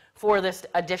at for this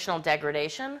additional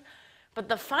degradation. But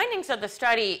the findings of the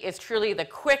study is truly the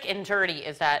quick and dirty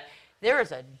is that there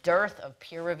is a dearth of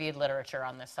peer-reviewed literature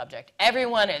on this subject.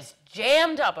 Everyone is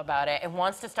jammed up about it and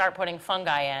wants to start putting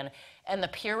fungi in, and the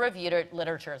peer-reviewed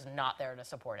literature is not there to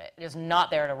support it. It is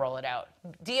not there to roll it out.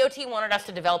 DOT wanted us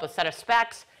to develop a set of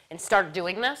specs and start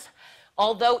doing this.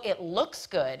 Although it looks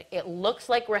good, it looks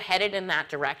like we're headed in that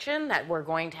direction, that we're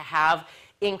going to have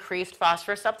increased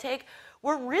phosphorus uptake.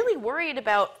 We're really worried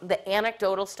about the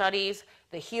anecdotal studies,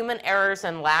 the human errors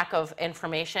and lack of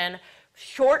information,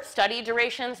 short study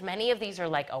durations. Many of these are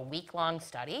like a week-long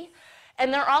study.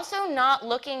 And they're also not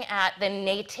looking at the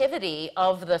nativity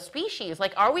of the species.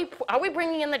 Like, are we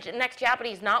bringing in the next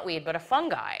Japanese knotweed, but a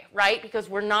fungi, right? Because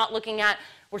we're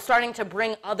starting to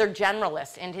bring other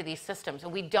generalists into these systems,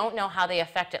 and we don't know how they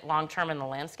affect it long-term in the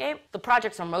landscape. The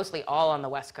projects are mostly all on the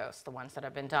West Coast, the ones that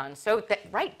have been done. So,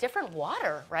 right, different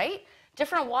water, right?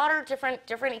 Different water,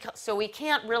 so we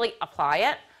can't really apply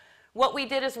it. What we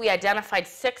did is we identified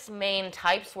 6 main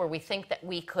types where we think that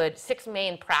we could, 6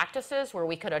 main practices where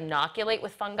we could inoculate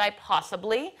with fungi,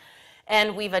 possibly.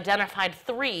 And we've identified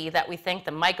 3 that we think,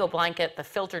 the mycoblanket, the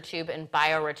filter tube, and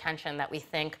bioretention, that we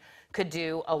think could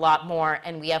do a lot more.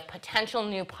 And we have potential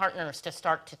new partners to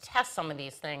start to test some of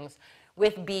these things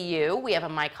with BU. We have a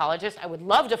mycologist. I would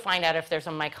love to find out if there's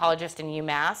a mycologist in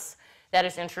UMass that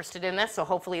is interested in this. So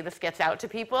hopefully this gets out to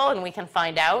people and we can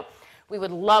find out. We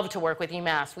would love to work with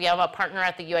UMass. We have a partner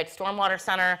at the UH Stormwater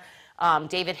Center,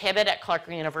 David Hibbett at Clark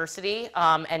University,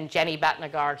 and Jenny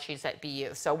Batnagar, she's at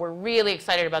BU. So we're really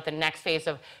excited about the next phase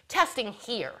of testing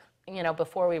here,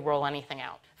 before we roll anything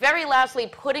out. Very lastly,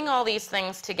 putting all these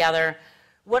things together,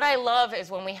 what I love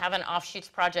is when we have an Offshoots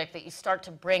project that you start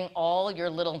to bring all your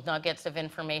little nuggets of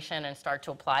information and start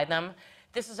to apply them.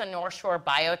 This is a North Shore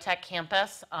biotech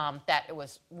campus that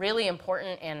was really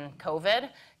important in COVID,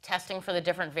 testing for the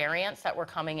different variants that were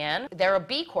coming in. They're a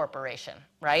B corporation,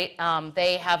 right?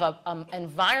 They have an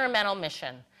environmental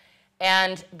mission,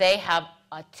 and they have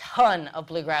a ton of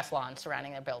bluegrass lawns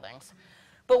surrounding their buildings.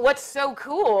 But what's so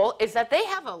cool is that they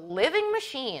have a living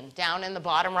machine down in the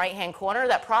bottom right-hand corner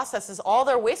that processes all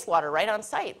their wastewater right on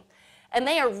site. And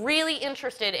they are really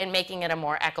interested in making it a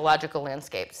more ecological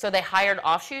landscape. So they hired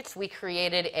Offshoots. We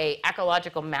created an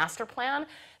ecological master plan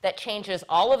that changes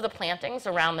all of the plantings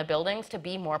around the buildings to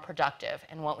be more productive.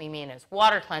 And what we mean is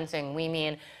water cleansing. We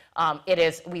mean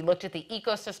We looked at the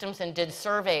ecosystems and did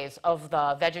surveys of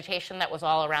the vegetation that was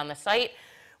all around the site.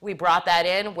 We brought that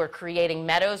in. We're creating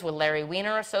meadows with Larry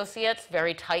Weiner Associates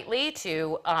very tightly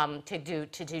to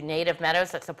do native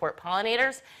meadows that support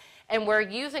pollinators. And we're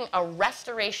using a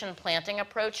restoration planting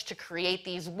approach to create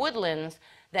these woodlands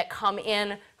that come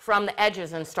in from the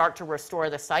edges and start to restore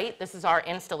the site. This is our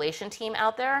installation team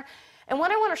out there. And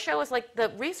what I want to show is like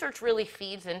the research really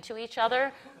feeds into each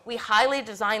other. We highly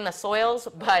design the soils,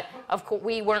 but of course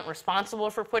we weren't responsible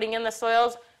for putting in the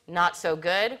soils. Not so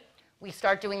good. We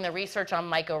start doing the research on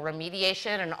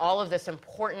mycoremediation and all of this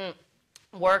important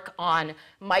work on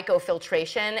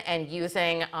mycofiltration and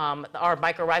using our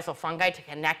mycorrhizal fungi to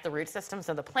connect the root systems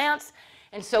of the plants.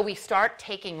 And so we start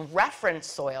taking reference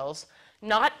soils,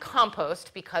 not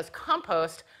compost, because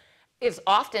compost is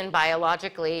often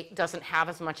biologically doesn't have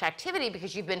as much activity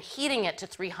because you've been heating it to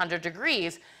 300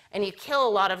 degrees and you kill a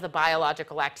lot of the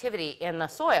biological activity in the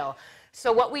soil.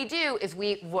 So what we do is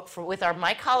with our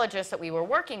mycologists that we were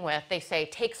working with, they say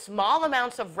take small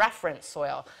amounts of reference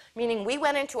soil, meaning we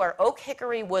went into our oak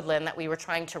hickory woodland that we were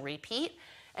trying to repeat,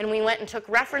 and we went and took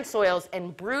reference soils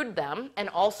and brewed them and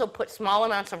also put small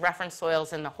amounts of reference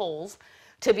soils in the holes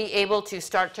to be able to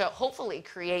start to hopefully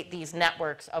create these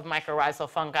networks of mycorrhizal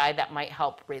fungi that might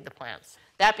help breed the plants.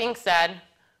 That being said,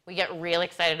 we get really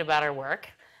excited about our work.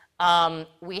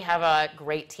 We have a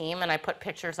great team, and I put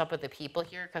pictures up of the people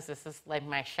here because this is like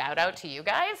my shout out to you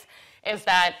guys, is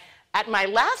that at my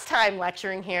last time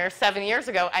lecturing here 7 years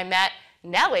ago, I met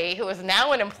Nellie, who is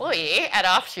now an employee at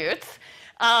Offshoots.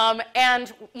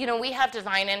 And you know, we have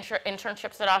design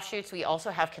internships at Offshoots. We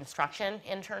also have construction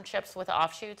internships with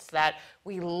Offshoots that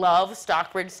we love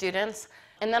Stockbridge students.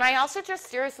 And then I also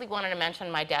just seriously wanted to mention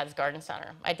my dad's garden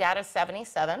center. My dad is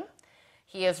 77.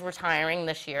 He is retiring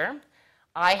this year.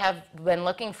 I have been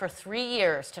looking for 3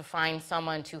 years to find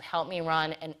someone to help me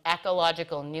run an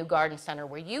ecological new garden center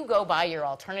where you go buy your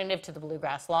alternative to the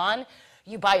bluegrass lawn.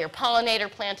 You buy your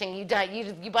pollinator planting, you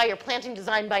buy your planting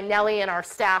design by Nellie and our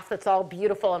staff that's all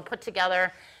beautiful and put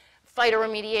together,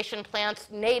 phytoremediation plants,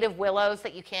 native willows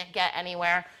that you can't get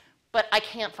anywhere, but I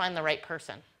can't find the right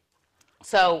person.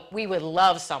 So we would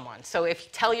love someone. So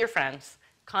tell your friends,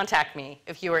 contact me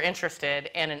if you are interested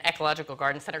in an ecological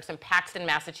garden center. It's in Paxton,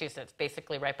 Massachusetts,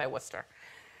 basically right by Worcester.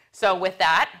 So with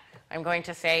that, I'm going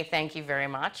to say thank you very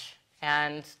much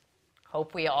and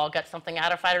hope we all get something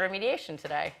out of phytoremediation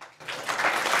today.